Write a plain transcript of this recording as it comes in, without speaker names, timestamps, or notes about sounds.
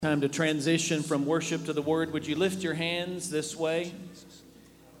Time to transition from worship to the Word. Would you lift your hands this way?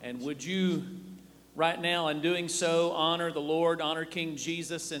 And would you, right now, in doing so, honor the Lord, honor King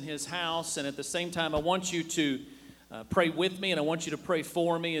Jesus in His house. And at the same time, I want you to pray with me, and I want you to pray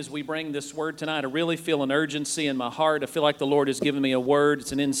for me as we bring this Word tonight. I really feel an urgency in my heart. I feel like the Lord has given me a word.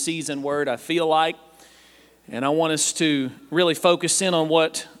 It's an in-season word, I feel like. And I want us to really focus in on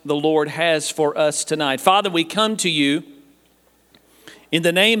what the Lord has for us tonight. Father, we come to you in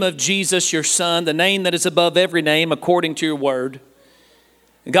the name of Jesus, your Son, the name that is above every name, according to your word.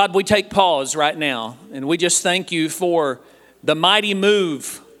 And God, we take pause right now, and we just thank you for the mighty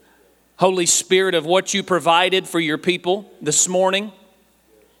move, Holy Spirit, of what you provided for your people this morning.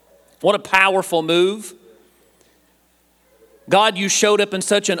 What a powerful move. God, you showed up in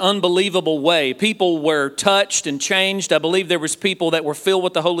such an unbelievable way. People were touched and changed. I believe there was people that were filled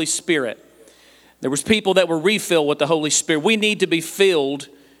with the Holy Spirit. There was people that were refilled with the Holy Spirit. We need to be filled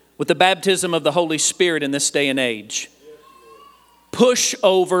with the baptism of the Holy Spirit in this day and age. Push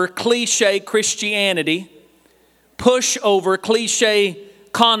over cliche Christianity. Push over cliche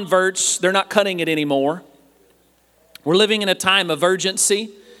converts. They're not cutting it anymore. We're living in a time of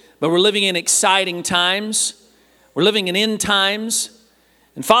urgency, but we're living in exciting times. We're living in end times.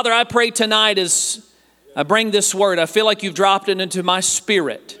 And Father, I pray tonight as I bring this word, I feel like you've dropped it into my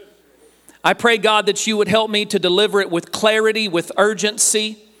spirit. I pray, God, that you would help me to deliver it with clarity, with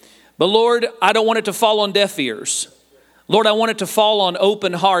urgency. But Lord, I don't want it to fall on deaf ears. Lord, I want it to fall on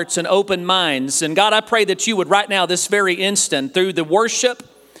open hearts and open minds. And God, I pray that you would right now, this very instant, through the worship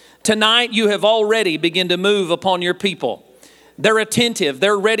tonight, you have already begun to move upon your people. They're attentive.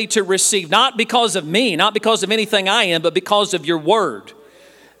 They're ready to receive, not because of me, not because of anything I am, but because of your word.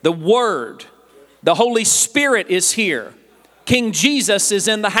 The word, the Holy Spirit is here. King Jesus is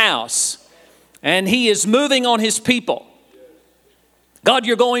in the house. And he is moving on his people. God,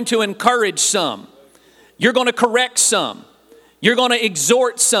 you're going to encourage some. You're going to correct some. You're going to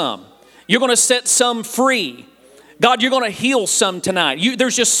exhort some. You're going to set some free. God, you're going to heal some tonight.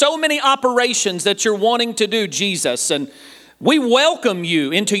 There's just so many operations that you're wanting to do, Jesus. And we welcome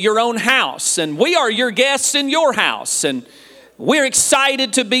you into your own house. And we are your guests in your house. And we're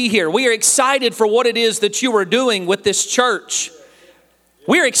excited to be here. We are excited for what it is that you are doing with this church.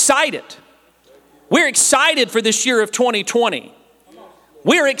 We're excited. We're excited for this year of 2020.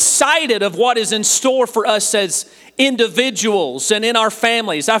 We're excited of what is in store for us as individuals and in our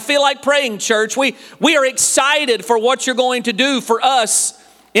families. I feel like praying, church. We are excited for what you're going to do for us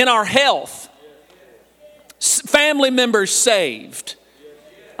in our health. Family members saved.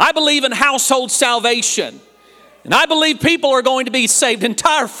 I believe in household salvation. And I believe people are going to be saved.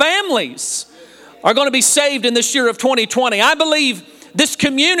 Entire families are going to be saved in this year of 2020. I believe this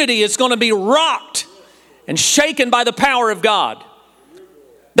community is going to be rocked and shaken by the power of God.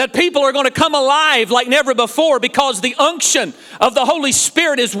 That people are going to come alive like never before because the unction of the Holy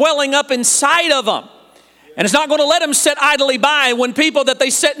Spirit is welling up inside of them. And it's not going to let them sit idly by when people that they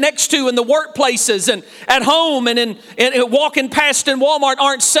sit next to in the workplaces and at home and walking past in Walmart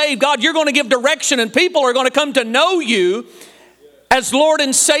aren't saved. God, you're going to give direction, and people are going to come to know you as Lord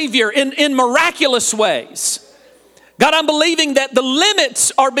and Savior in miraculous ways. God, I'm believing that the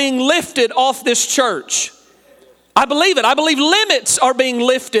limits are being lifted off this church. I believe it. I believe limits are being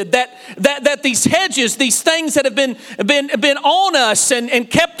lifted. That these hedges, these things that have been on us and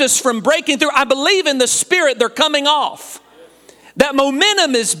kept us from breaking through, I believe in the Spirit they're coming off. That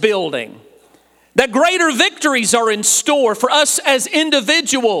momentum is building. That greater victories are in store for us as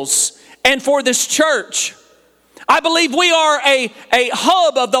individuals and for this church. I believe we are a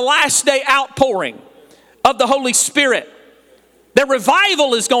hub of the last day outpouring of the Holy Spirit. The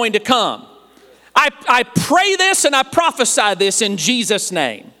revival is going to come. I pray this and I prophesy this in Jesus'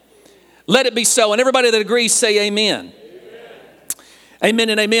 name. Let it be so. And everybody that agrees say amen. Amen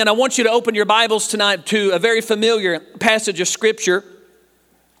and amen. I want you to open your Bibles tonight to a very familiar passage of Scripture.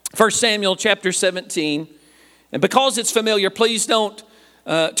 1 Samuel chapter 17. And because it's familiar, please don't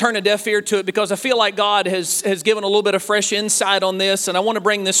turn a deaf ear to it, because I feel like God has given a little bit of fresh insight on this, and I want to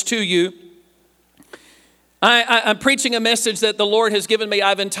bring this to you. I'm preaching a message that the Lord has given me.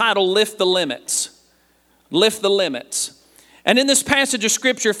 I've entitled, Lift the Limits. Lift the Limits. And in this passage of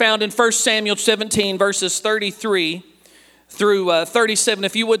Scripture found in 1 Samuel 17, verses 33 through 37,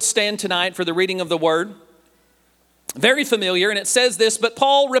 if you would stand tonight for the reading of the Word. Very familiar, and it says this, but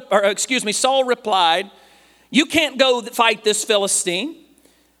Saul replied, "You can't go fight this Philistine,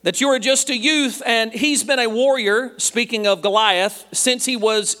 that you are just a youth, and he's been a warrior," speaking of Goliath, "since he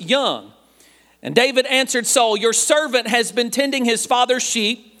was young." And David answered Saul, "Your servant has been tending his father's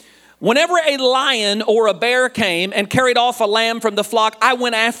sheep. Whenever a lion or a bear came and carried off a lamb from the flock, I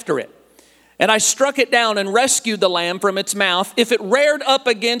went after it. And I struck it down and rescued the lamb from its mouth. If it reared up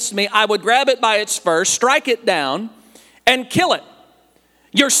against me, I would grab it by its fur, strike it down, and kill it.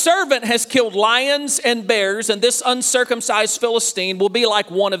 Your servant has killed lions and bears, and this uncircumcised Philistine will be like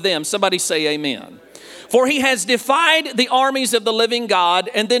one of them. Somebody say amen. For he has defied the armies of the living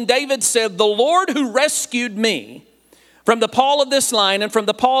God. And then David said, the Lord who rescued me from the paw of this lion and from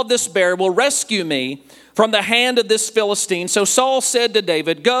the paw of this bear will rescue me from the hand of this Philistine. So Saul said to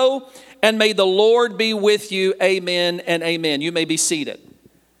David, go and may the Lord be with you. Amen and amen. You may be seated.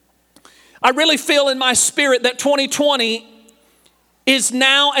 I really feel in my spirit that 2020 is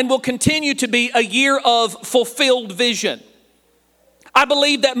now and will continue to be a year of fulfilled vision. I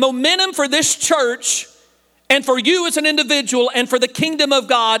believe that momentum for this church and for you as an individual and for the kingdom of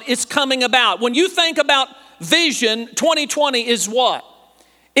God is coming about. When you think about vision, 2020 is what?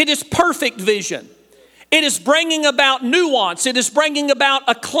 It is perfect vision. It is bringing about nuance. It is bringing about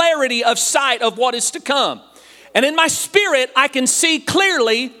a clarity of sight of what is to come. And in my spirit, I can see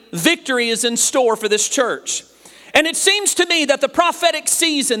clearly victory is in store for this church. And it seems to me that the prophetic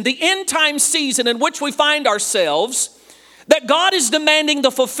season, the end time season in which we find ourselves, that God is demanding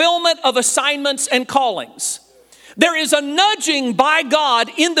the fulfillment of assignments and callings. There is a nudging by God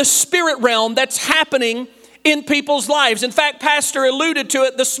in the spirit realm that's happening in people's lives. In fact, Pastor alluded to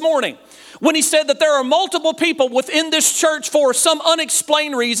it this morning when he said that there are multiple people within this church for some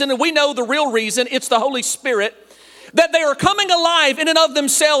unexplained reason, and we know the real reason, it's the Holy Spirit, that they are coming alive in and of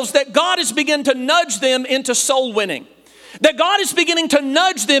themselves, that God is beginning to nudge them into soul winning. That God is beginning to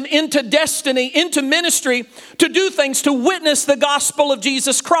nudge them into destiny, into ministry, to do things, to witness the gospel of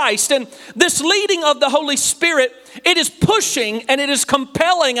Jesus Christ. And this leading of the Holy Spirit, it is pushing and it is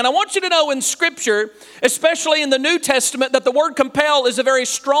compelling. And I want you to know in Scripture, especially in the New Testament, that the word compel is a very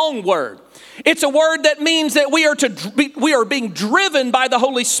strong word. It's a word that means that we are being driven by the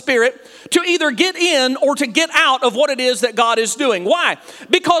Holy Spirit to either get in or to get out of what it is that God is doing. Why?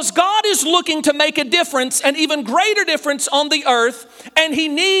 Because God is looking to make a difference, an even greater difference on the earth, and He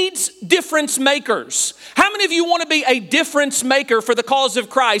needs difference makers. How many of you want to be a difference maker for the cause of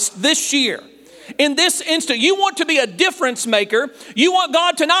Christ this year? In this instant, you want to be a difference maker. You want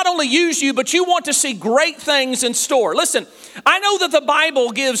God to not only use you, but you want to see great things in store. Listen, I know that the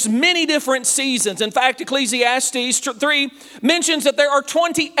Bible gives many different seasons. In fact, Ecclesiastes 3 mentions that there are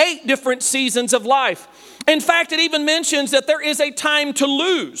 28 different seasons of life. In fact, it even mentions that there is a time to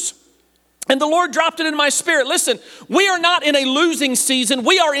lose. And the Lord dropped it in my spirit. Listen, we are not in a losing season.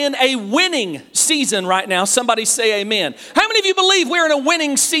 We are in a winning season right now. Somebody say amen. How many of you believe we're in a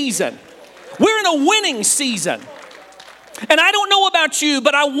winning season? We're in a winning season. And I don't know about you,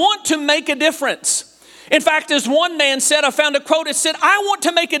 but I want to make a difference. In fact, as one man said, I found a quote, it said, I want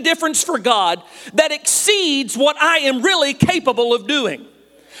to make a difference for God that exceeds what I am really capable of doing.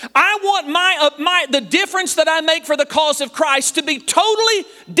 I want the difference that I make for the cause of Christ to be totally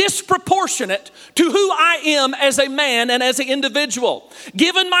disproportionate to who I am as a man and as an individual.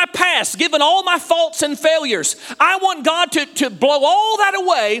 Given my past, given all my faults and failures, I want God to blow all that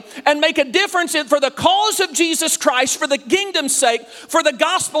away and make a difference for the cause of Jesus Christ, for the kingdom's sake, for the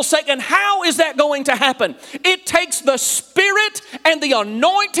gospel's sake. And how is that going to happen? It takes the Spirit and the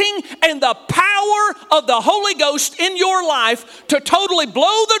anointing and the power of the Holy Ghost in your life to totally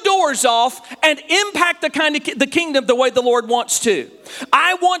blow the doors off and impact the kingdom the way the Lord wants to.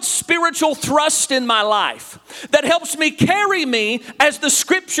 I want spiritual thrust in my life that helps me carry me, as the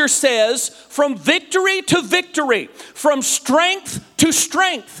Scripture says, from victory to victory, from strength to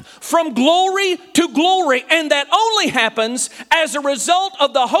strength, from glory to glory. And that only happens as a result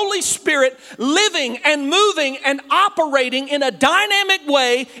of the Holy Spirit living and moving and operating in a dynamic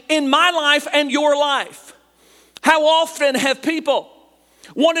way in my life and your life. How often have people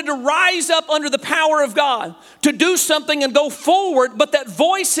wanted to rise up under the power of God to do something and go forward, but that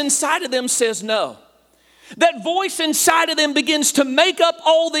voice inside of them says no. That voice inside of them begins to make up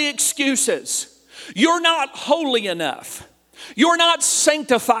all the excuses. You're not holy enough. You're not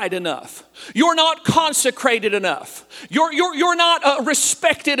sanctified enough. You're not consecrated enough. You're not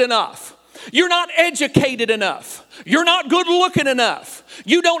respected enough. You're not educated enough. You're not good looking enough.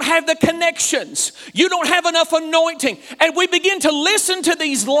 You don't have the connections. You don't have enough anointing. And we begin to listen to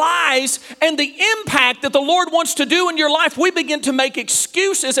these lies and the impact that the Lord wants to do in your life. We begin to make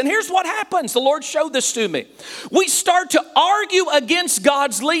excuses. And here's what happens. The Lord showed this to me. We start to argue against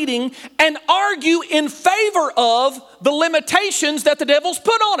God's leading and argue in favor of the limitations that the devil's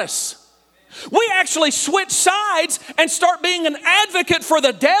put on us. We actually switch sides and start being an advocate for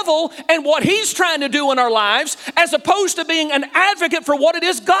the devil and what he's trying to do in our lives, as opposed to being an advocate for what it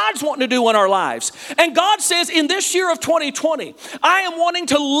is God's wanting to do in our lives. And God says, in this year of 2020, I am wanting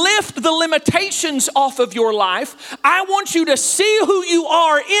to lift the limitations off of your life. I want you to see who you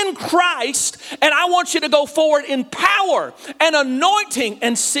are in Christ, and I want you to go forward in power and anointing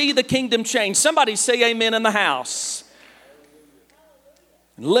and see the kingdom change. Somebody say amen in the house.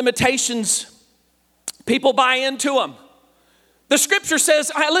 Limitations, people buy into them. The scripture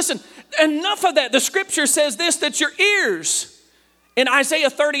says, listen, enough of that. The scripture says this, that your ears, in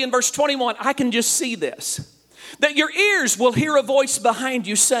Isaiah 30 and verse 21, I can just see this, that your ears will hear a voice behind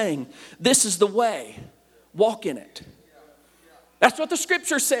you saying, this is the way, walk in it. That's what the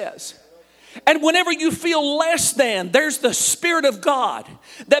scripture says. And whenever you feel less than, there's the Spirit of God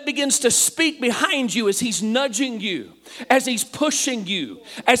that begins to speak behind you as He's nudging you, as He's pushing you,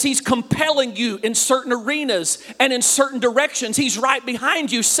 as He's compelling you in certain arenas and in certain directions. He's right behind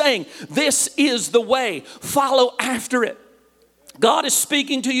you saying, this is the way, follow after it. God is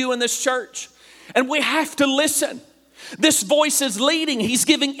speaking to you in this church, and we have to listen. This voice is leading. He's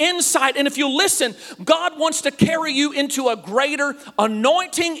giving insight. And if you listen, God wants to carry you into a greater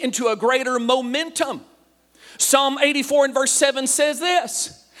anointing, into a greater momentum. Psalm 84 and verse 7 says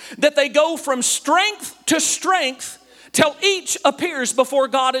this, that they go from strength to strength till each appears before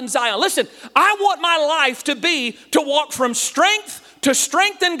God in Zion. Listen, I want my life to be to walk from strength to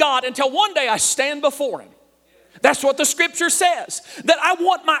strength in God until one day I stand before Him. That's what the scripture says, that I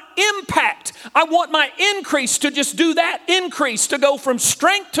want my impact, I want my increase to just do that increase, to go from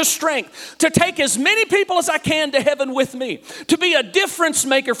strength to strength, to take as many people as I can to heaven with me, to be a difference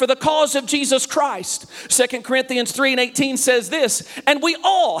maker for the cause of Jesus Christ. 2 Corinthians 3 and 18 says this, and we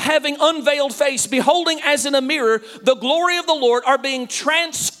all, having unveiled face, beholding as in a mirror the glory of the Lord, are being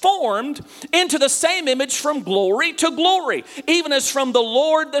transformed into the same image from glory to glory, even as from the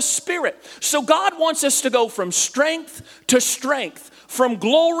Lord the Spirit. So God wants us to go from strength to strength, from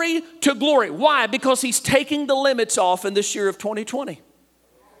glory to glory. Why? Because He's taking the limits off in this year of 2020.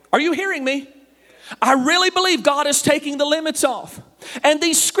 Are you hearing me? I really believe God is taking the limits off. And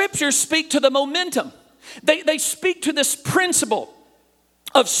these scriptures speak to the momentum. They speak to this principle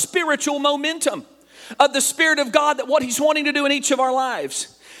of spiritual momentum, of the Spirit of God, that what He's wanting to do in each of our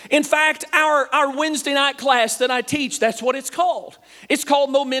lives. In fact, our Wednesday night class that I teach, that's what it's called. It's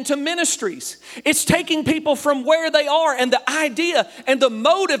called Momentum Ministries. It's taking people from where they are, and the idea and the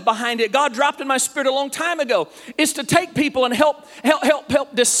motive behind it, God dropped in my spirit a long time ago, is to take people and help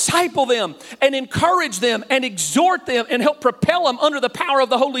disciple them and encourage them and exhort them and help propel them under the power of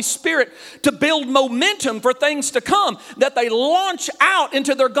the Holy Spirit to build momentum for things to come, that they launch out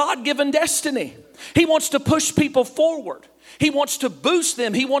into their God-given destiny. He wants to push people forward. He wants to boost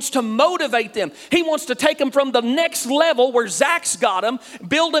them. He wants to motivate them. He wants to take them from the next level where Zach's got them,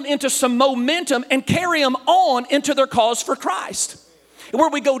 build them into some momentum, and carry them on into their cause for Christ, where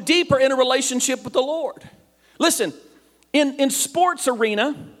we go deeper in a relationship with the Lord. Listen, in sports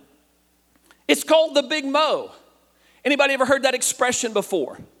arena, it's called the big mo. Anybody ever heard that expression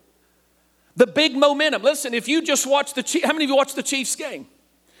before? The big momentum. Listen, if you just watch the Chiefs, how many of you watched the Chiefs game?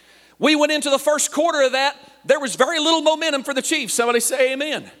 We went into the first quarter of that. There was very little momentum for the Chiefs. Somebody say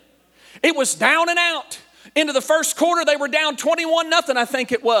amen. It was down and out. Into the first quarter, they were down 21-0, I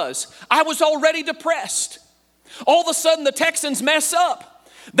think it was. I was already depressed. All of a sudden, the Texans mess up.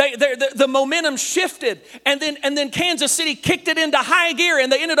 The momentum shifted, and then Kansas City kicked it into high gear,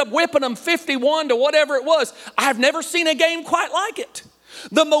 and they ended up whipping them 51 to whatever it was. I've never seen a game quite like it.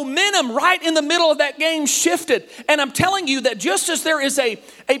 The momentum right in the middle of that game shifted. And I'm telling you that just as there is a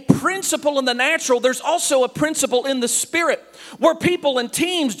principle in the natural, there's also a principle in the spirit, where people and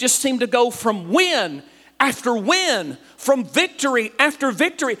teams just seem to go from win after win, from victory after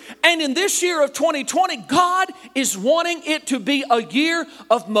victory. And in this year of 2020, God is wanting it to be a year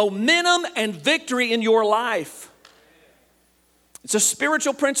of momentum and victory in your life. It's a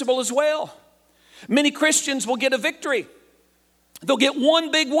spiritual principle as well. Many Christians will get a victory. They'll get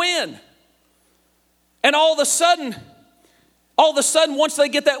one big win. And all of a sudden, once they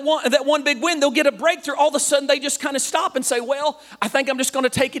get that one big win, they'll get a breakthrough. All of a sudden, they just kind of stop and say, well, I think I'm just going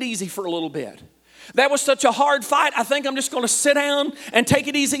to take it easy for a little bit. That was such a hard fight. I think I'm just going to sit down and take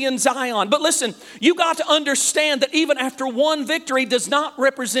it easy in Zion. But listen, you got to understand that even after one victory does not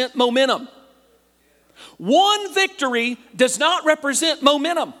represent momentum. One victory does not represent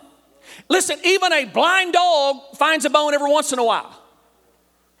momentum. Listen, even a blind dog finds a bone every once in a while.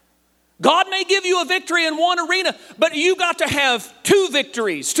 God may give you a victory in one arena, but you got to have two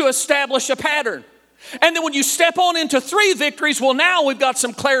victories to establish a pattern. And then when you step on into 3 victories, well, now we've got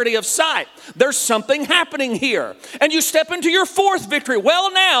some clarity of sight. There's something happening here. And you step into your 4th victory.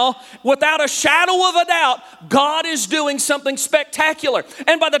 Well, now, without a shadow of a doubt, God is doing something spectacular.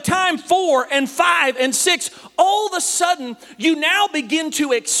 And by the time 4 and 5 and 6, all of a sudden, you now begin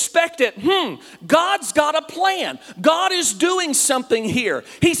to expect it. God's got a plan. God is doing something here.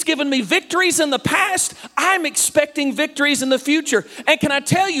 He's given me victories in the past. I'm expecting victories in the future. And can I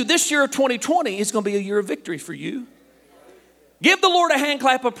tell you, this year of 2020 is going to be a year of victory for you. Give the Lord a hand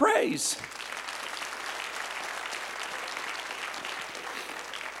clap of praise.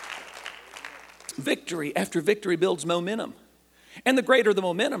 Victory after victory builds momentum. And the greater the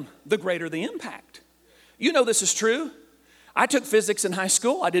momentum, the greater the impact. You know this is true. I took physics in high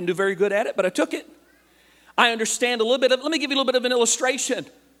school. I didn't do very good at it, but I took it. I understand a little bit of, let me give you a little bit of an illustration.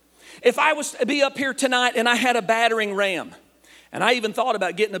 If I was to be up here tonight and I had a battering ram, and I even thought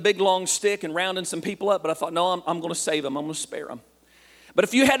about getting a big long stick and rounding some people up, but I thought, no, I'm going to save them. I'm going to spare them. But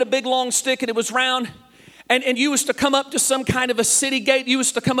if you had a big long stick and it was round, and you was to come up to some kind of a city gate, you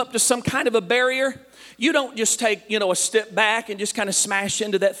was to come up to some kind of a barrier, you don't just take, a step back and just kind of smash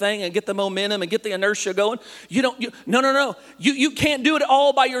into that thing and get the momentum and get the inertia going. No. You can't do it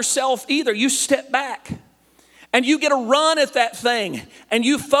all by yourself either. You step back and you get a run at that thing and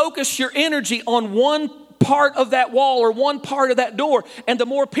you focus your energy on one part of that wall or one part of that door. And the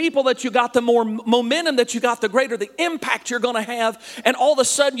more people that you got, the more momentum that you got, the greater the impact you're going to have. And all of a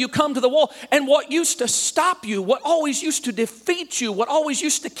sudden you come to the wall. And what used to stop you, what always used to defeat you, what always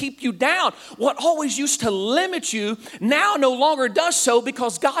used to keep you down, what always used to limit you, now no longer does so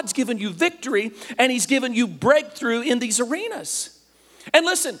because God's given you victory and He's given you breakthrough in these arenas. And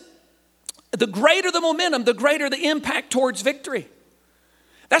listen, the greater the momentum, the greater the impact towards victory.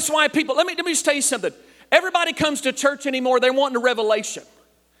 That's why people, let me just tell you something. Everybody comes to church anymore, they're wanting a revelation.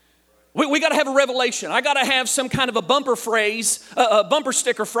 We got to have a revelation. I got to have some kind of a bumper phrase, a bumper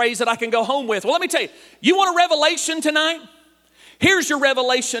sticker phrase that I can go home with. Well, let me tell you, you want a revelation tonight? Here's your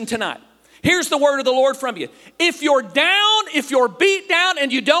revelation tonight. Here's the word of the Lord from you. If you're down, if you're beat down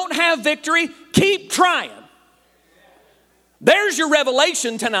and you don't have victory, keep trying. There's your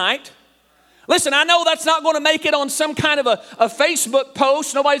revelation tonight. Listen, I know that's not going to make it on some kind of a Facebook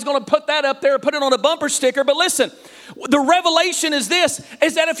post. Nobody's going to put that up there or put it on a bumper sticker. But listen, the revelation is this,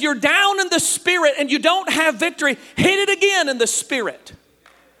 is that if you're down in the spirit and you don't have victory, hit it again in the spirit.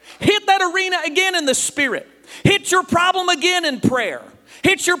 Hit that arena again in the spirit. Hit your problem again in prayer.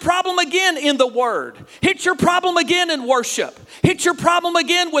 Hit your problem again in the word. Hit your problem again in worship. Hit your problem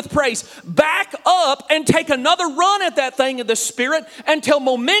again with praise. Back up and take another run at that thing in the spirit until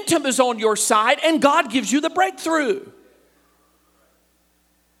momentum is on your side and God gives you the breakthrough.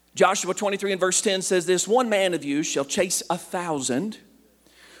 Joshua 23 and verse 10 says this, 1 man of you shall chase 1,000.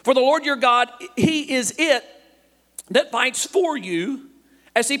 For the Lord your God, He is it that fights for you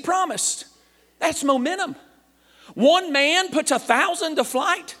as He promised. That's momentum. 1 man puts 1,000 to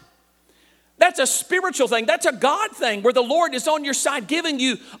flight. That's a spiritual thing. That's a God thing where the Lord is on your side giving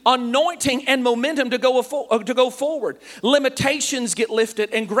you anointing and momentum to go forward. Limitations get lifted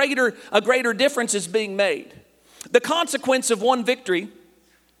and a greater difference is being made. The consequence of one victory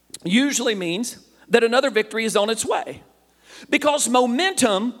usually means that another victory is on its way. Because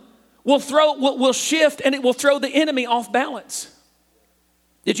momentum will shift and it will throw the enemy off balance.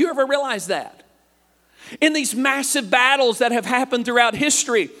 Did you ever realize that? In these massive battles that have happened throughout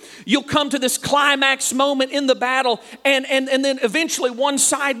history, you'll come to this climax moment in the battle, and then eventually one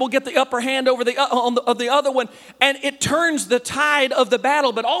side will get the upper hand over the other one, and it turns the tide of the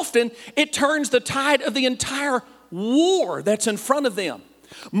battle, but often it turns the tide of the entire war that's in front of them.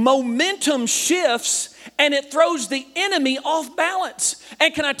 Momentum shifts and it throws the enemy off balance.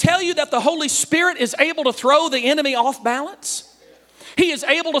 And can I tell you that the Holy Spirit is able to throw the enemy off balance? He is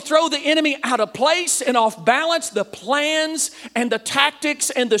able to throw the enemy out of place and off balance, the plans and the tactics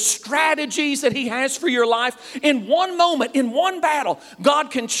and the strategies that He has for your life. In one moment, in one battle,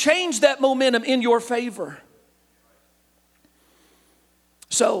 God can change that momentum in your favor.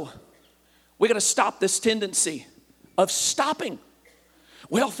 So, we got to stop this tendency of stopping.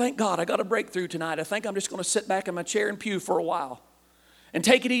 Well, thank God I got a breakthrough tonight. I think I'm just going to sit back in my chair and pew for a while and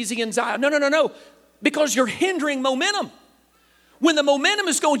take it easy in Zion. No. Because you're hindering momentum. When the momentum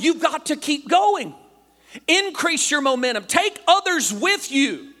is going, you've got to keep going. Increase your momentum. Take others with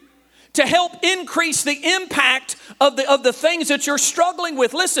you to help increase the impact of the things that you're struggling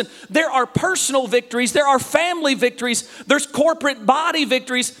with. Listen, there are personal victories. There are family victories. There's corporate body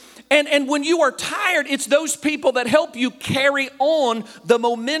victories. And when you are tired, it's those people that help you carry on the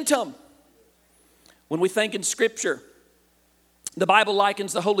momentum. When we think in Scripture, the Bible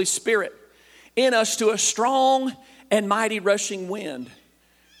likens the Holy Spirit in us to a strong and mighty rushing wind.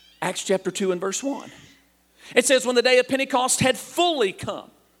 Acts chapter 2 and verse 1. It says, when the day of Pentecost had fully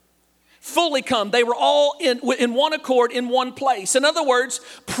come, they were all in one accord, in one place. In other words,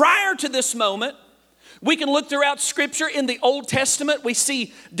 prior to this moment, we can look throughout Scripture. In the Old Testament, we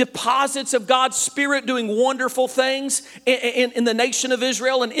see deposits of God's Spirit doing wonderful things in the nation of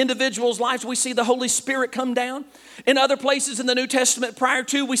Israel and individuals' lives. We see the Holy Spirit come down. In other places in the New Testament prior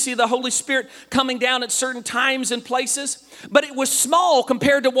to, we see the Holy Spirit coming down at certain times and places. But it was small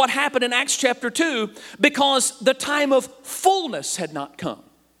compared to what happened in Acts chapter 2 because the time of fullness had not come.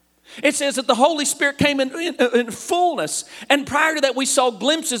 It says that the Holy Spirit came in fullness. And prior to that, we saw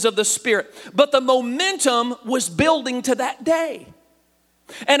glimpses of the Spirit. But the momentum was building to that day.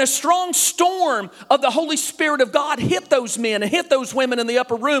 And a strong storm of the Holy Spirit of God hit those men and hit those women in the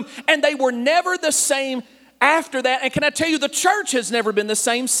upper room. And they were never the same after that. And can I tell you, the church has never been the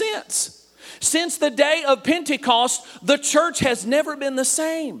same since. Since the day of Pentecost, the church has never been the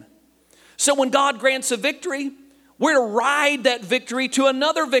same. So when God grants a victory, we're to ride that victory to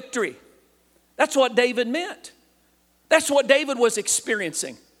another victory. That's what David meant. That's what David was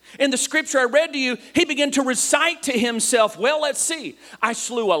experiencing. In the scripture I read to you, he began to recite to himself, well, let's see. I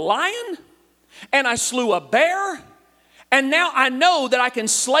slew a lion and I slew a bear. And now I know that I can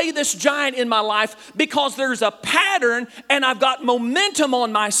slay this giant in my life because there's a pattern and I've got momentum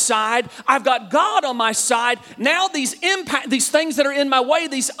on my side. I've got God on my side. Now these things that are in my way,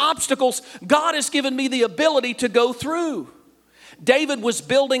 these obstacles, God has given me the ability to go through. David was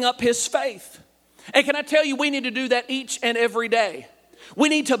building up his faith. And can I tell you, we need to do that each and every day. We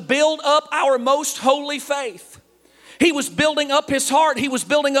need to build up our most holy faith. He was building up his heart. He was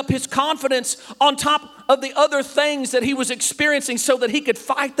building up his confidence on top of the other things that he was experiencing so that he could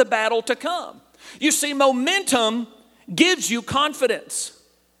fight the battle to come. You see, momentum gives you confidence.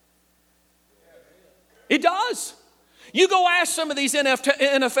 It does. You go ask some of these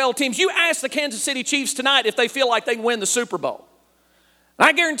NFL teams. You ask the Kansas City Chiefs tonight if they feel like they can win the Super Bowl.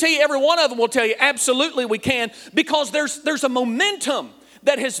 I guarantee you every one of them will tell you, absolutely we can, because there's a momentum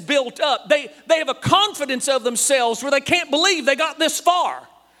that has built up. They have a confidence of themselves where they can't believe they got this far.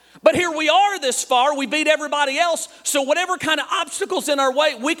 But here we are this far. We beat everybody else. So whatever kind of obstacles in our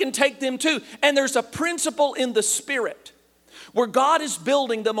way, we can take them too. And there's a principle in the Spirit where God is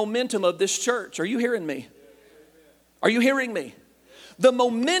building the momentum of this church. Are you hearing me? Are you hearing me? The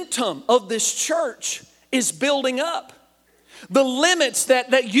momentum of this church is building up. The limits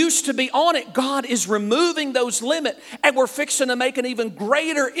that used to be on it, God is removing those limits, and we're fixing to make an even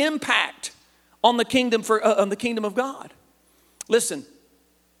greater impact on the kingdom on the kingdom of God. Listen,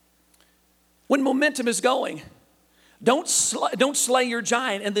 when momentum is going, don't slay your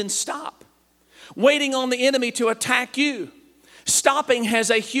giant and then stop. Waiting on the enemy to attack you. Stopping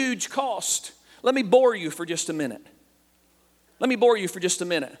has a huge cost. Let me bore you for just a minute.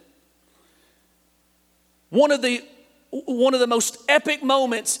 One of the most epic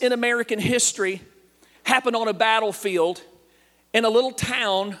moments in American history happened on a battlefield in a little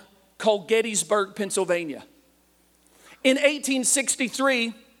town called Gettysburg, Pennsylvania. In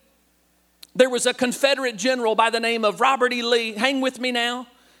 1863, there was a Confederate general by the name of Robert E. Lee. Hang with me now.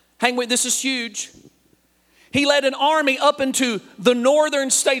 This is huge. He led an army up into the northern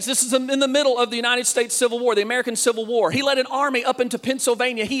states. This is in the middle of the United States Civil War, the American Civil War. He led an army up into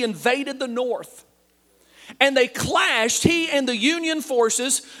Pennsylvania. He invaded the North. And they clashed, he and the Union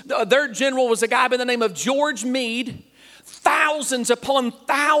forces. Their general was a guy by the name of George Meade. Thousands upon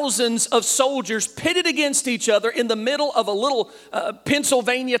thousands of soldiers pitted against each other in the middle of a little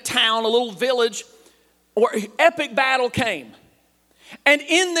Pennsylvania town, a little village, where an epic battle came. And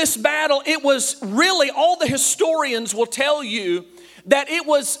in this battle, it was really, all the historians will tell you that it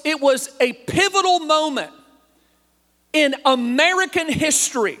was a pivotal moment in American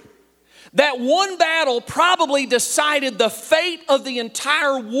history. That one battle probably decided the fate of the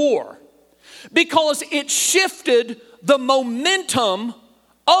entire war because it shifted the momentum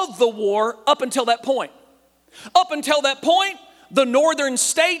of the war up until that point. Up until that point, the northern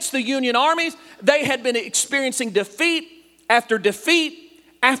states, the Union armies, they had been experiencing defeat after defeat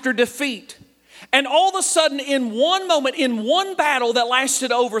after defeat. And all of a sudden, in one moment, in one battle that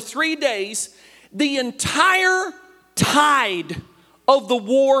lasted over 3 days, the entire tide of the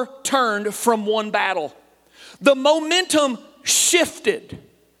war turned from one battle. The momentum shifted.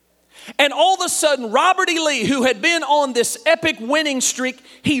 And all of a sudden, Robert E. Lee, who had been on this epic winning streak,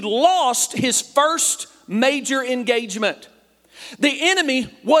 he lost his first major engagement. The enemy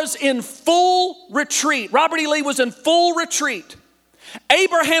was in full retreat. Robert E. Lee was in full retreat.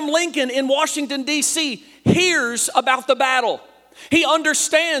 Abraham Lincoln in Washington, D.C. hears about the battle. He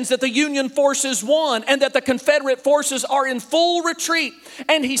understands that the Union forces won and that the Confederate forces are in full retreat.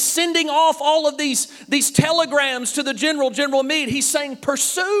 And he's sending off all of these telegrams to the General Meade. He's saying,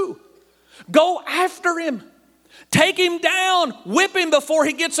 pursue. Go after him. Take him down. Whip him before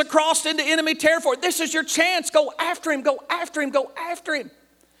he gets across into enemy territory. This is your chance. Go after him. Go after him. Go after him.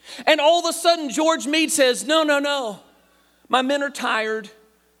 And all of a sudden, George Meade says, no. My men are tired.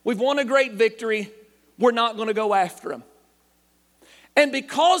 We've won a great victory. We're not going to go after him. And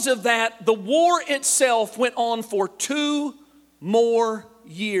because of that, the war itself went on for 2 more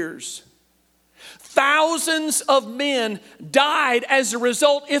years. Thousands of men died as a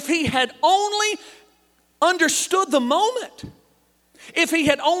result. If he had only understood the moment, if he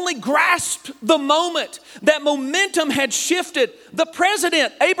had only grasped the moment, that momentum had shifted. The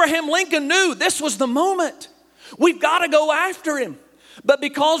president, Abraham Lincoln, knew this was the moment. We've got to go after him. But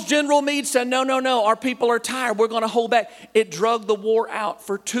because General Meade said, no, our people are tired, we're going to hold back, it drug the war out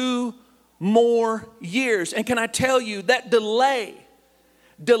for 2 more years. And can I tell you that delay,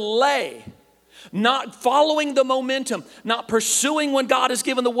 not following the momentum, not pursuing when God has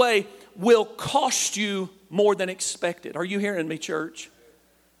given the way, will cost you more than expected. Are you hearing me, church?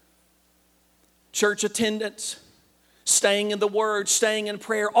 Church attendance, staying in the Word, staying in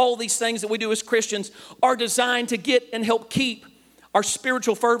prayer, all these things that we do as Christians are designed to get and help keep our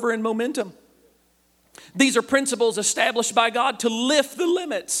spiritual fervor and momentum. These are principles established by God to lift the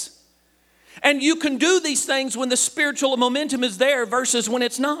limits. And you can do these things when the spiritual momentum is there versus when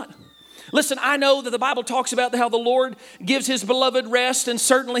it's not. Listen, I know that the Bible talks about how the Lord gives his beloved rest, and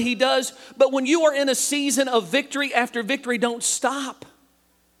certainly he does. But when you are in a season of victory after victory, don't stop.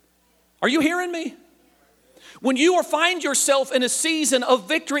 Are you hearing me? When you find yourself in a season of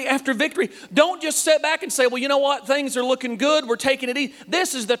victory after victory, don't just sit back and say, well, you know what? Things are looking good. We're taking it easy.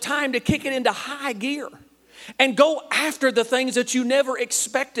 This is the time to kick it into high gear and go after the things that you never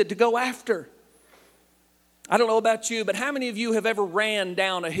expected to go after. I don't know about you, but how many of you have ever ran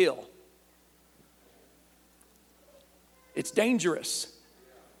down a hill? It's dangerous.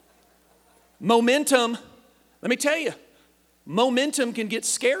 Momentum, let me tell you, momentum can get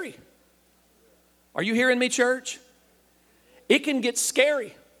scary. Are you hearing me, church? It can get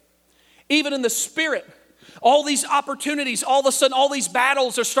scary. Even in the spirit, all these opportunities, all of a sudden, all these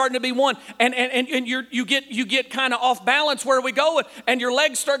battles are starting to be won. And you get kind of off balance. Where are we going? And your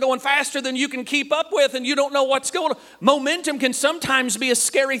legs start going faster than you can keep up with, and you don't know what's going on. Momentum can sometimes be a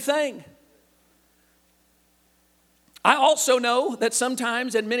scary thing. I also know that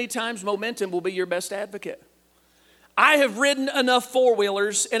sometimes and many times momentum will be your best advocate. I have ridden enough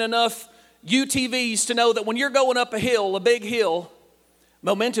four-wheelers and enough UTVs to know that when you're going up a hill, a big hill,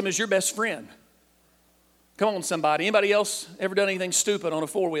 momentum is your best friend. Come on, somebody. Anybody else ever done anything stupid on a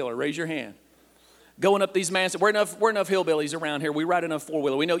four-wheeler? Raise your hand. Going up these mountains. We're enough hillbillies around here. We ride enough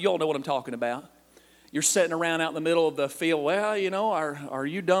four-wheeler. We know, you all know what I'm talking about. You're sitting around out in the middle of the field. Well, you know, are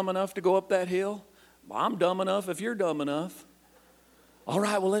you dumb enough to go up that hill? Well, I'm dumb enough if you're dumb enough. All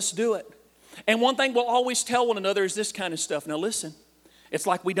right, well, let's do it. And one thing we'll always tell one another is this kind of stuff. Now, listen. It's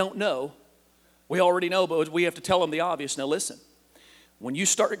like we don't know. We already know, but we have to tell them the obvious. Now listen, when you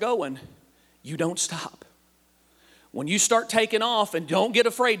start going, you don't stop. When you start taking off, and don't get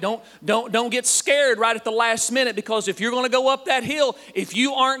afraid, don't get scared right at the last minute, because if you're going to go up that hill, if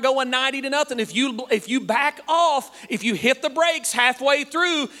you aren't going 90 to nothing, if you back off, if you hit the brakes halfway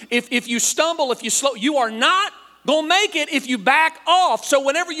through, if you stumble, if you slow, you are not going to make it if you back off. So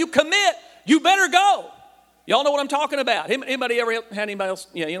whenever you commit, you better go. Y'all know what I'm talking about. Anybody ever had anybody else?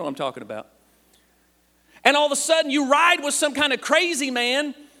 Yeah, you know what I'm talking about. And all of a sudden you ride with some kind of crazy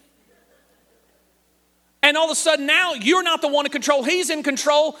man, and all of a sudden now you're not the one in control, he's in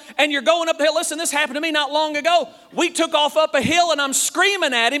control, and you're going up the hill. Listen, this happened to me not long ago. We took off up a hill, and I'm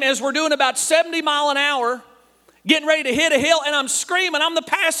screaming at him as we're doing about 70 miles an hour, getting ready to hit a hill, and I'm screaming. I'm the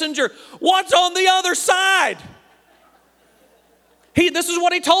passenger. What's on the other side? This is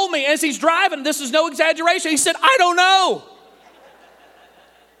what he told me as he's driving. This is no exaggeration. He said, I don't know.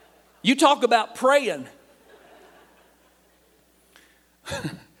 You talk about praying.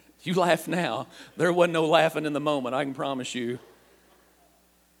 You laugh now. There wasn't no laughing in the moment, I can promise you.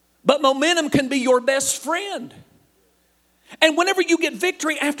 But momentum can be your best friend. And whenever you get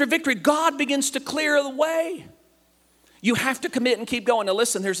victory after victory, God begins to clear the way. You have to commit and keep going. Now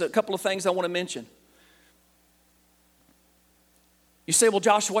listen, there's a couple of things I want to mention. You say, well,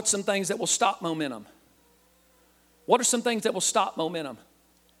 Josh, what's some things that will stop momentum? What are some things that will stop momentum?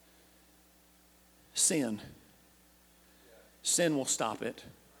 Sin. Sin will stop it.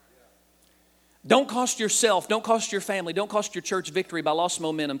 Don't cost yourself, don't cost your family, don't cost your church victory by lost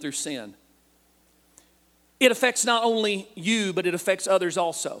momentum through sin. it affects not only you, but it affects others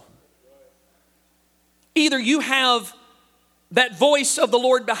also. Either you have that voice of the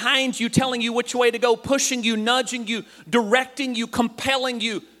Lord behind you telling you which way to go, pushing you, nudging you, directing you, compelling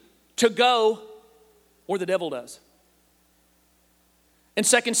you to go, or the devil does. In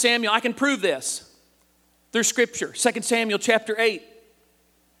 2 Samuel, I can prove this through Scripture. 2 Samuel chapter 8.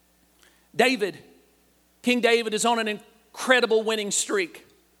 King David is on an incredible winning streak.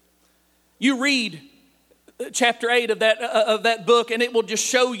 You read chapter 8 of that book, and it will just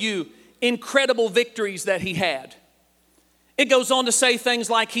show you incredible victories that he had. It goes on to say things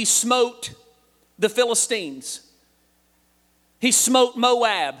like he smote the Philistines. He smote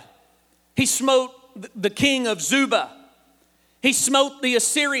Moab. He smote the king of Zubah. He smote the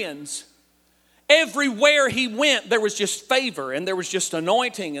Assyrians. Everywhere he went, there was just favor, and there was just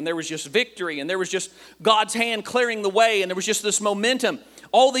anointing, and there was just victory, and there was just God's hand clearing the way, and there was just this momentum.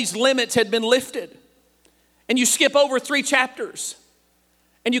 All these limits had been lifted. And you skip over 3 chapters,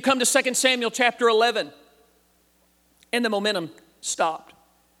 and you come to 2 Samuel chapter 11, and the momentum stopped.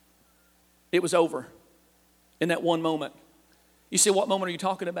 It was over in that one moment. You say, what moment are you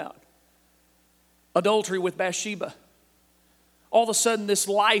talking about? Adultery with Bathsheba. All of a sudden, this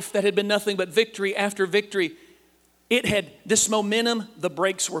life that had been nothing but victory after victory, it had this momentum, the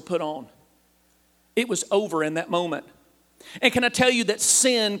brakes were put on. It was over in that moment. And can I tell you that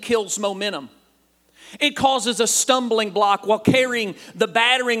sin kills momentum? It causes a stumbling block while carrying the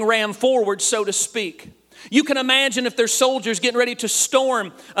battering ram forward, so to speak. You can imagine if there's soldiers getting ready to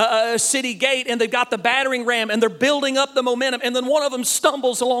storm a city gate, and they've got the battering ram, and they're building up the momentum, and then one of them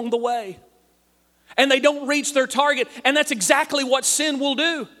stumbles along the way, and they don't reach their target. And that's exactly what sin will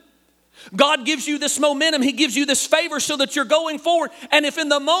do. God gives you this momentum. He gives you this favor so that you're going forward. And if in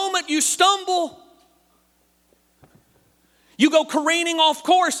the moment you stumble, you go careening off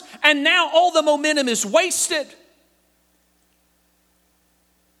course, and now all the momentum is wasted.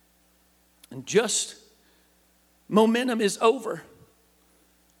 And just momentum is over.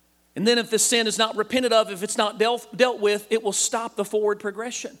 And then if the sin is not repented of, if it's not dealt with, it will stop the forward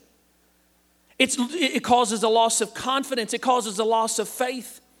progression. It causes a loss of confidence. It causes a loss of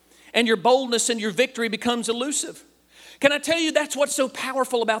faith. And your boldness and your victory becomes elusive. Can I tell you, that's what's so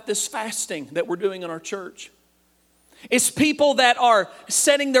powerful about this fasting that we're doing in our church. It's people that are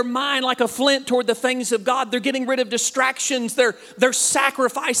setting their mind like a flint toward the things of God. They're getting rid of distractions. They're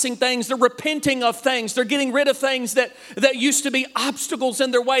sacrificing things. They're repenting of things. They're getting rid of things that used to be obstacles in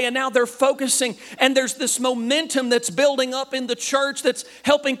their way, and now they're focusing. And there's this momentum that's building up in the church that's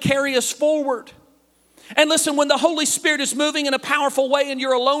helping carry us forward. And listen, when the Holy Spirit is moving in a powerful way in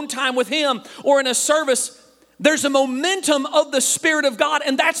your alone time with Him or in a service, there's a momentum of the Spirit of God,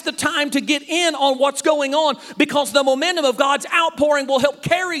 and that's the time to get in on what's going on, because the momentum of God's outpouring will help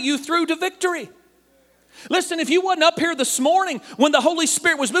carry you through to victory. Listen, if you wasn't up here this morning when the Holy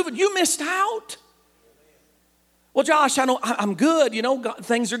Spirit was moving, you missed out. Well, Josh, I'm good. You know, God,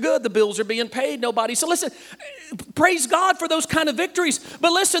 things are good. The bills are being paid. Nobody. So listen, praise God for those kind of victories.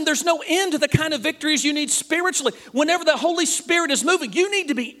 But listen, there's no end to the kind of victories you need spiritually. Whenever the Holy Spirit is moving, you need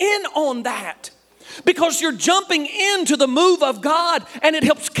to be in on that. Because you're jumping into the move of God, and it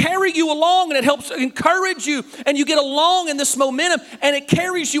helps carry you along, and it helps encourage you, and you get along in this momentum, and it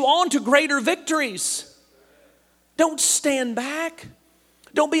carries you on to greater victories. Don't stand back.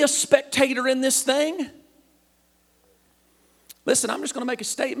 Don't be a spectator in this thing. Listen, I'm just going to make a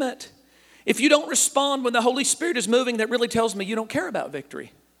statement. If you don't respond when the Holy Spirit is moving, that really tells me you don't care about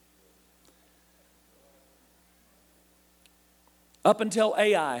victory. Up until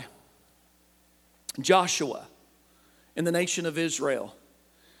Ai, Joshua and the nation of Israel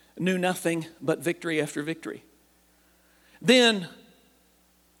knew nothing but victory after victory. Then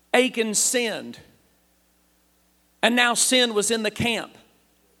Achan sinned, and now sin was in the camp.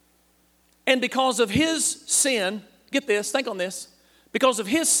 And because of his sin, get this, think on this, because of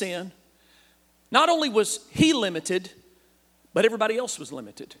his sin, not only was he limited, but everybody else was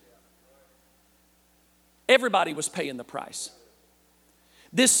limited. Everybody was paying the price.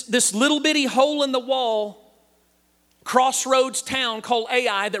 This little bitty hole in the wall, crossroads town called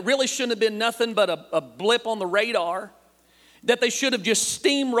Ai, that really shouldn't have been nothing but a blip on the radar, that they should have just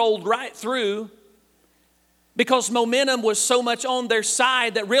steamrolled right through, because momentum was so much on their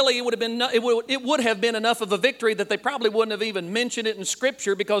side that really it would have been enough of a victory that they probably wouldn't have even mentioned it in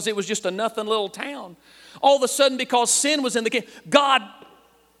Scripture, because it was just a nothing little town. All of a sudden, because sin was in the camp, God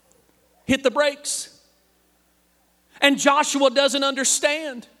hit the brakes. And Joshua doesn't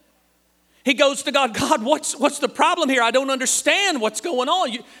understand. He goes to God, God, what's the problem here? I don't understand what's going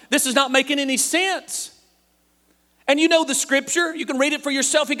on. This is not making any sense. And you know the scripture. You can read it for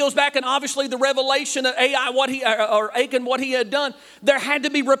yourself. He goes back and obviously the revelation of Achan, what he had done. There had to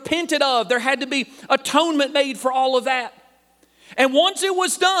be repented of. There had to be atonement made for all of that. And once it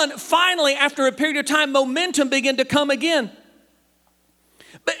was done, finally, after a period of time, momentum began to come again.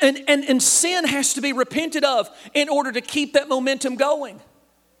 And sin has to be repented of in order to keep that momentum going.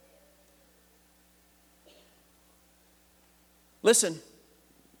 Listen,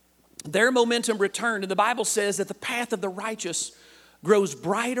 their momentum returned, and the Bible says that the path of the righteous grows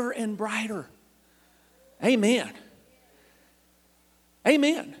brighter and brighter. Amen.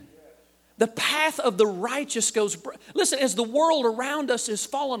 Amen. The path of the righteous goes. Listen, as the world around us is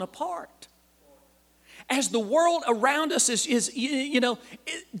falling apart, as the world around us is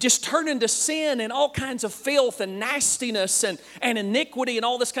just turning to sin and all kinds of filth and nastiness and iniquity and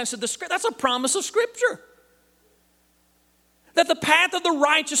all this kind of stuff, that's a promise of Scripture. That the path of the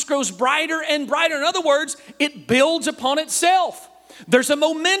righteous grows brighter and brighter. In other words, it builds upon itself. There's a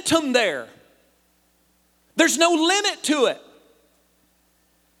momentum there. There's no limit to it.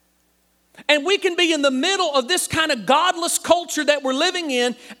 And we can be in the middle of this kind of godless culture that we're living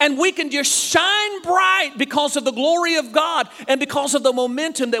in, and we can just shine bright because of the glory of God and because of the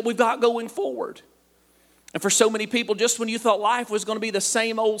momentum that we've got going forward. And for so many people, just when you thought life was going to be the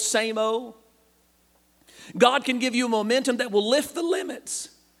same old, God can give you a momentum that will lift the limits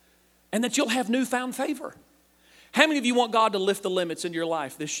and that you'll have newfound favor. How many of you want God to lift the limits in your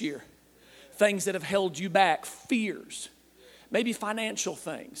life this year? Things that have held you back, fears, maybe financial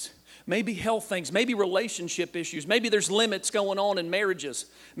things, maybe health things, maybe relationship issues, maybe there's limits going on in marriages,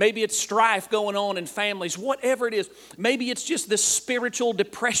 maybe it's strife going on in families, whatever it is. Maybe it's just this spiritual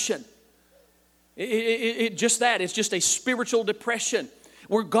depression. It's just a spiritual depression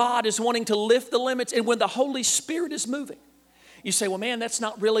where God is wanting to lift the limits, and when the Holy Spirit is moving, you say, well, man, that's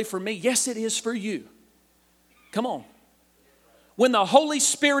not really for me. Yes, it is for you. Come on. When the Holy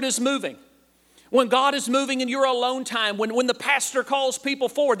Spirit is moving, when God is moving in your alone time, when the pastor calls people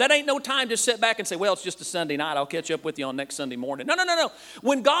forward, that ain't no time to sit back and say, well, it's just a Sunday night. I'll catch up with you on next Sunday morning. No.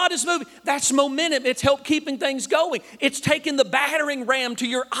 When God is moving, that's momentum. It's help keeping things going. It's taking the battering ram to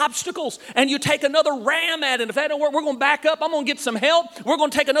your obstacles, and you take another ram at it. If that don't work, we're going to back up. I'm going to get some help. We're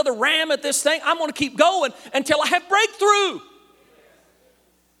going to take another ram at this thing. I'm going to keep going until I have breakthrough.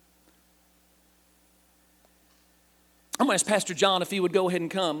 I'm going to ask Pastor John if he would go ahead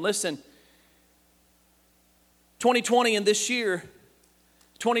and come. Listen. 2020 and this year,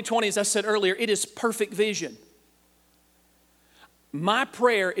 2020, as I said earlier, it is perfect vision. My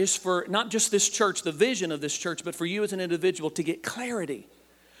prayer is for not just this church, the vision of this church, but for you as an individual to get clarity,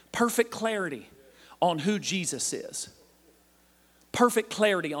 perfect clarity on who Jesus is. Perfect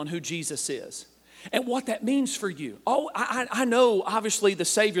clarity on who Jesus is and what that means for you. Oh, I know, obviously, the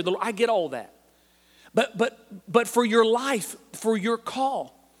Savior, I get all that. But for your life, for your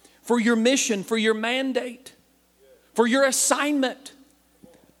call, for your mission, for your mandate, for your assignment,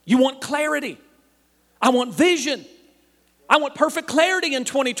 you want clarity. I want vision. I want perfect clarity in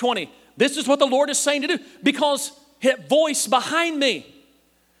 2020. This is what the Lord is saying to do, because His voice behind me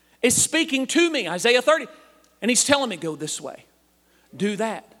is speaking to me, Isaiah 30. And He's telling me, go this way, do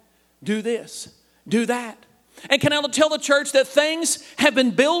that, do this, do that. And can I tell the church that things have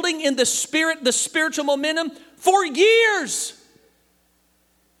been building in the spirit, the spiritual momentum for years?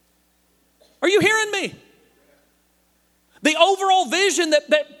 Are you hearing me? The overall vision that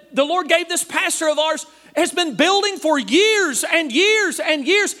the Lord gave this pastor of ours has been building for years and years and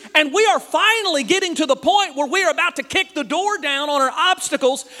years. And we are finally getting to the point where we are about to kick the door down on our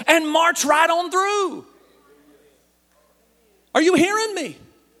obstacles and march right on through. Are you hearing me?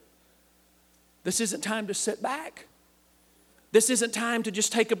 This isn't time to sit back. This isn't time to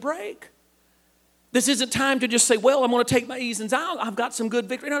just take a break. This isn't time to just say, well, I'm going to take my ease and I've got some good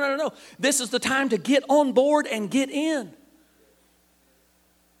victory. No. This is the time to get on board and get in.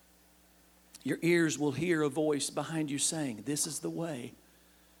 Your ears will hear a voice behind you saying, this is the way,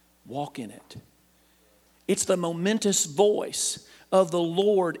 walk in it. It's the momentous voice of the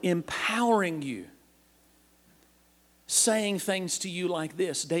Lord empowering you, saying things to you like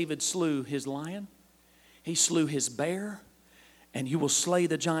this. David slew his lion, he slew his bear, and you will slay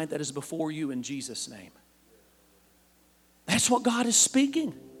the giant that is before you in Jesus' name. That's what God is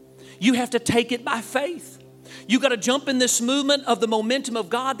speaking. You have to take it by faith. You got to jump in this movement of the momentum of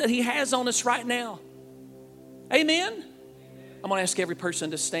God that He has on us right now. Amen? I'm going to ask every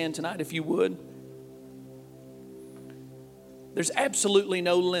person to stand tonight if you would. There's absolutely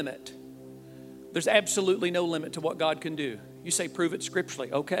no limit. There's absolutely no limit to what God can do. You say, prove it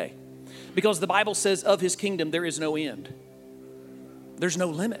scripturally. Okay. Because the Bible says of His kingdom there is no end. There's no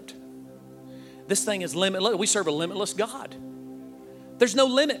limit. This thing is limitless. We serve a limitless God. There's no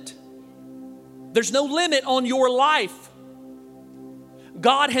limit. There's no limit on your life.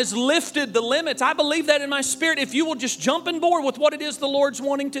 God has lifted the limits. I believe that in my spirit. If you will just jump on board with what it is the Lord's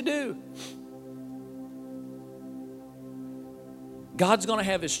wanting to do. God's going to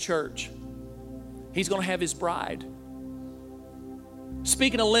have His church. He's going to have His bride.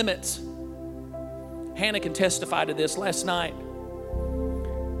 Speaking of limits, Hannah can testify to this. Last night,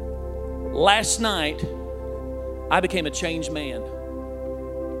 I became a changed man.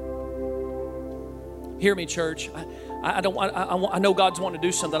 Hear me, church. I know God's wanting to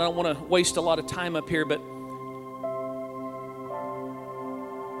do something. I don't want to waste a lot of time up here, but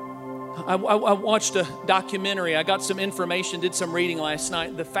I watched a documentary. I got some information, did some reading last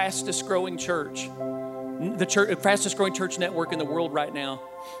night. The fastest growing church, fastest growing church network in the world right now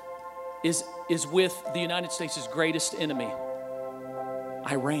is with the United States' greatest enemy,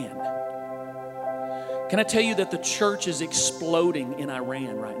 Iran. Can I tell you that the church is exploding in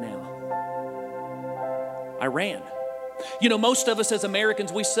Iran right now? Iran. You know, most of us as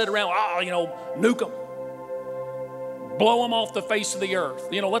Americans, we sit around, nuke them. Blow them off the face of the earth.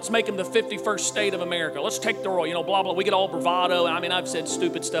 Let's make them the 51st state of America. Let's take their oil, blah, blah. We get all bravado. I mean, I've said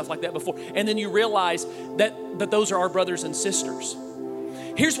stupid stuff like that before. And then you realize that those are our brothers and sisters.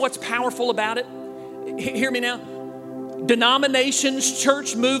 Here's what's powerful about it. Hear me now. Denominations,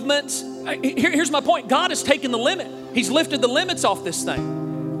 church movements. Here's my point. God has taken the limit. He's lifted the limits off this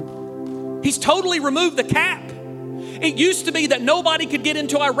thing. He's totally removed the cap. It used to be that nobody could get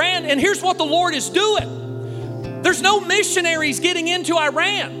into Iran, and here's what the Lord is doing. There's no missionaries getting into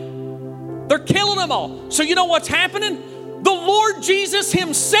Iran. They're killing them all. So you know what's happening? The Lord Jesus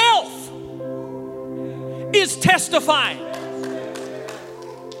Himself is testifying.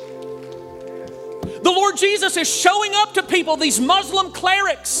 The Lord Jesus is showing up to people, these Muslim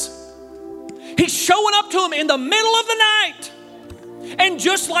clerics. He's showing up to them in the middle of the night. And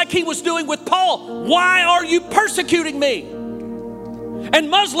just like He was doing with Paul, why are you persecuting me? And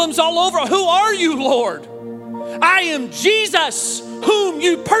Muslims all over, who are you, Lord? I am Jesus, whom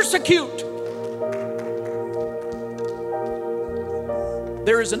you persecute.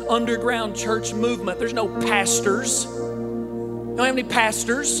 There is an underground church movement. There's no pastors. Don't have any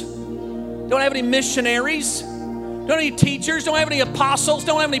pastors. Don't have any missionaries. Don't have any teachers. Don't have any apostles.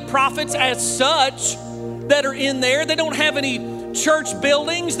 Don't have any prophets as such that are in there. They don't have any church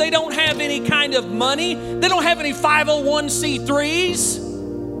buildings. They don't have any kind of money. They don't have any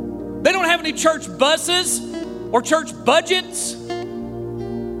 501c3s. They don't have any church buses or church budgets. There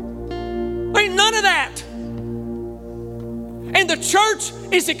ain't none of that. And the church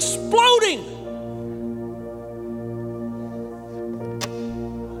is exploding.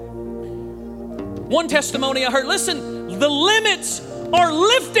 One testimony I heard, listen, the limits are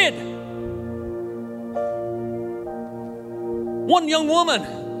lifted. One young woman,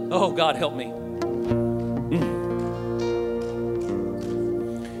 oh God help me.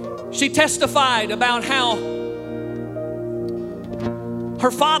 She testified about how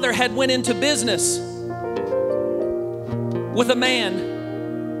her father had went into business with a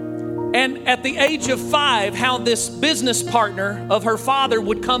man, and at the age of 5, how this business partner of her father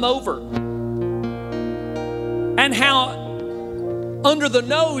would come over, and how under the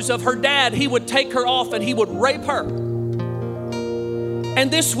nose of her dad, he would take her off and he would rape her.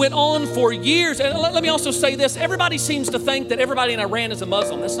 And this went on for years. And let me also say this. Everybody seems to think that everybody in Iran is a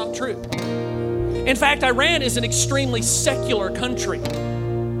Muslim. That's not true. In fact, Iran is an extremely secular country.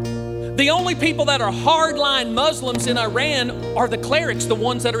 The only people that are hardline Muslims in Iran are the clerics, the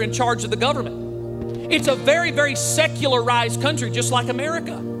ones that are in charge of the government. It's a very, very secularized country, just like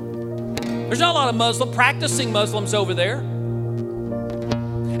America. There's not a lot of practicing Muslims over there.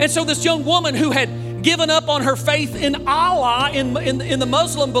 And so this young woman who had given up on her faith in Allah, in the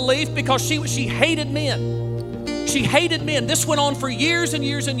Muslim belief, because she hated men. She hated men. This went on for years and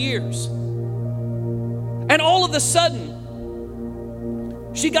years and years. And all of a sudden,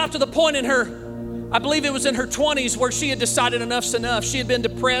 she got to the point in her, I believe it was in her 20s, where she had decided enough's enough. She had been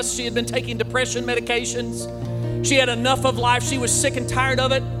depressed. She had been taking depression medications. She had enough of life. She was sick and tired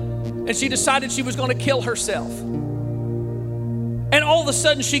of it. And she decided she was going to kill herself. And all of a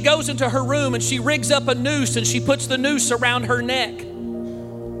sudden she goes into her room and she rigs up a noose and she puts the noose around her neck.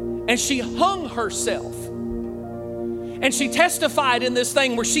 And she hung herself. And she testified in this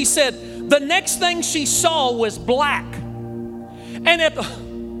thing where she said the next thing she saw was black. And at the...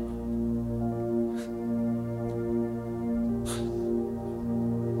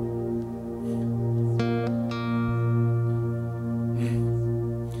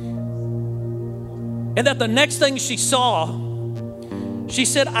 And that the next thing she saw, she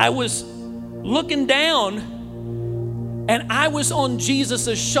said, I was looking down, and I was on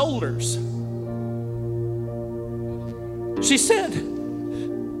Jesus' shoulders. She said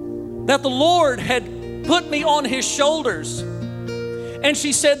that the Lord had put me on his shoulders. And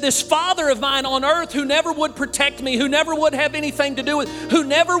she said, this father of mine on earth who never would protect me, who never would have anything to do with, who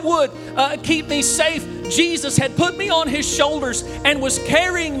never would keep me safe, Jesus had put me on his shoulders and was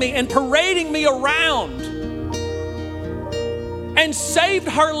carrying me and parading me around and saved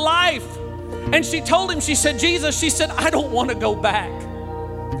her life. And she told him, she said, Jesus, she said, I don't want to go back.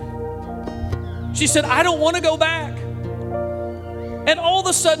 She said, I don't want to go back. And all of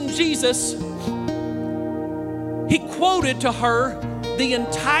a sudden, Jesus, he quoted to her the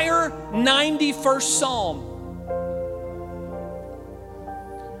entire 91st Psalm.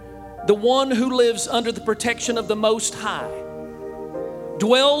 The one who lives under the protection of the Most High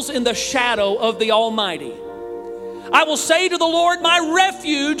dwells in the shadow of the Almighty. I will say to the Lord, my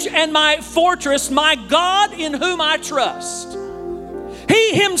refuge and my fortress, my God in whom I trust.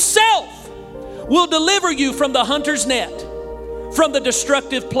 He himself will deliver you from the hunter's net, from the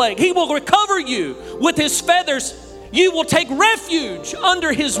destructive plague. He will recover you with his feathers. You will take refuge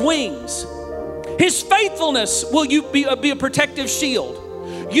under his wings. His faithfulness will be a protective shield.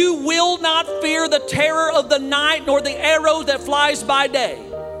 You will not fear the terror of the night, nor the arrow that flies by day,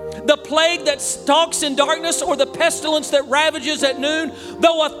 the plague that stalks in darkness, or the pestilence that ravages at noon.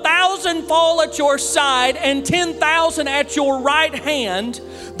 Though 1,000 fall at your side and 10,000 at your right hand,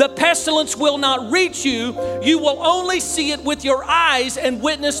 the pestilence will not reach you. You will only see it with your eyes and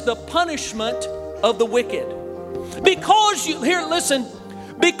witness the punishment of the wicked. Because you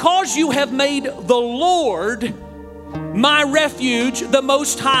have made the Lord my refuge, the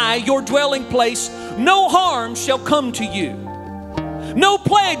Most High, your dwelling place, no harm shall come to you. No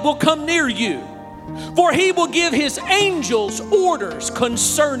plague will come near you, for he will give his angels orders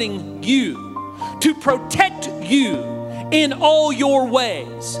concerning you to protect you in all your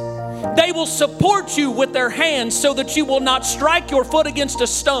ways. They will support you with their hands so that you will not strike your foot against a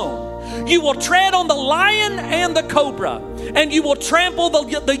stone. You will tread on the lion and the cobra, and you will trample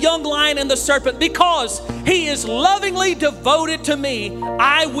the young lion and the serpent. Because he is lovingly devoted to me,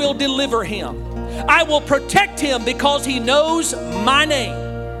 I will deliver him. I will protect him because he knows my name.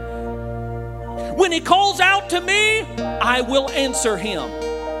 When he calls out to me, I will answer him.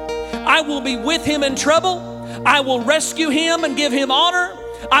 I will be with him in trouble. I will rescue him and give him honor.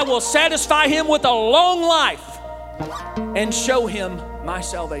 I will satisfy him with a long life and show him my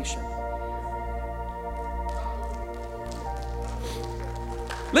salvation.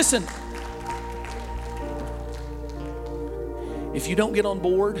 Listen, if you don't get on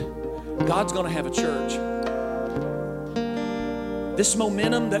board, God's going to have a church. This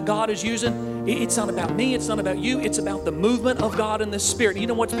momentum that God is using, it's not about me, it's not about you, it's about the movement of God in the Spirit. You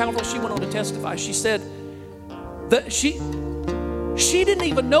know what's powerful? She went on to testify. She said that she didn't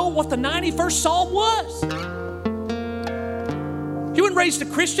even know what the 91st Psalm was. She wasn't raised a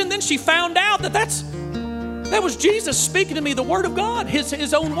Christian. Then she found out that was Jesus speaking to me, the Word of God,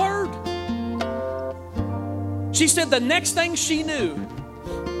 His own Word. She said the next thing she knew,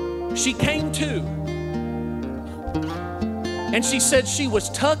 she came to. And she said she was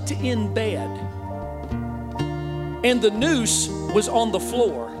tucked in bed. And the noose was on the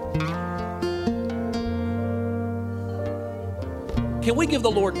floor. Can we give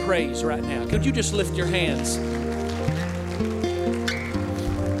the Lord praise right now? Could you just lift your hands?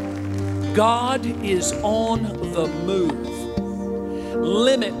 God is on the move.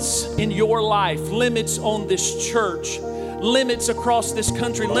 Limits in your life, limits on this church, limits across this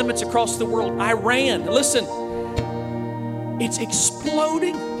country, limits across the world. Iran, listen, it's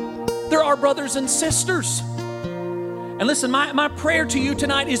exploding. There are brothers and sisters. And listen, my prayer to you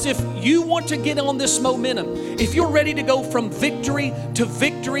tonight is if you want to get on this momentum, if you're ready to go from victory to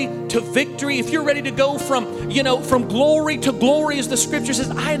victory to victory, if you're ready to go from glory to glory, as the scripture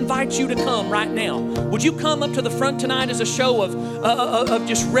says, I invite you to come right now. Would you come up to the front tonight as a show of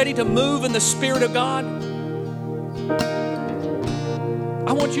just ready to move in the Spirit of God?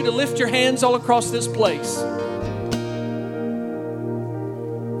 I want you to lift your hands all across this place.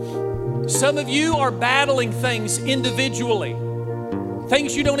 Some of you are battling things individually,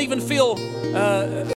 things you don't even feel